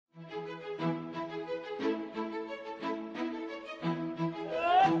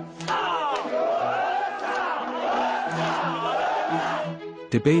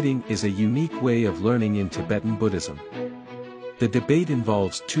Debating is a unique way of learning in Tibetan Buddhism. The debate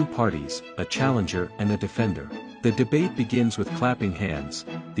involves two parties, a challenger and a defender. The debate begins with clapping hands.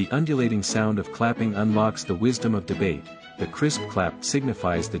 The undulating sound of clapping unlocks the wisdom of debate. The crisp clap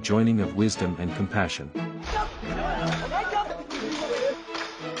signifies the joining of wisdom and compassion.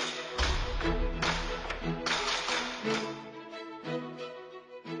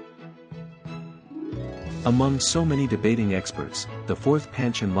 Among so many debating experts, the fourth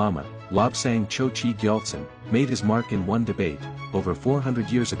Panchen Lama, Lobsang Chochi Gyaltsen, made his mark in one debate. Over 400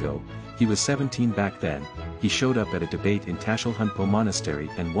 years ago, he was 17 back then. He showed up at a debate in Tashilhunpo Monastery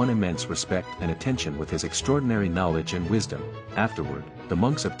and won immense respect and attention with his extraordinary knowledge and wisdom. Afterward, the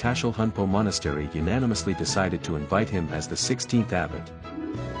monks of Tashilhunpo Monastery unanimously decided to invite him as the 16th abbot.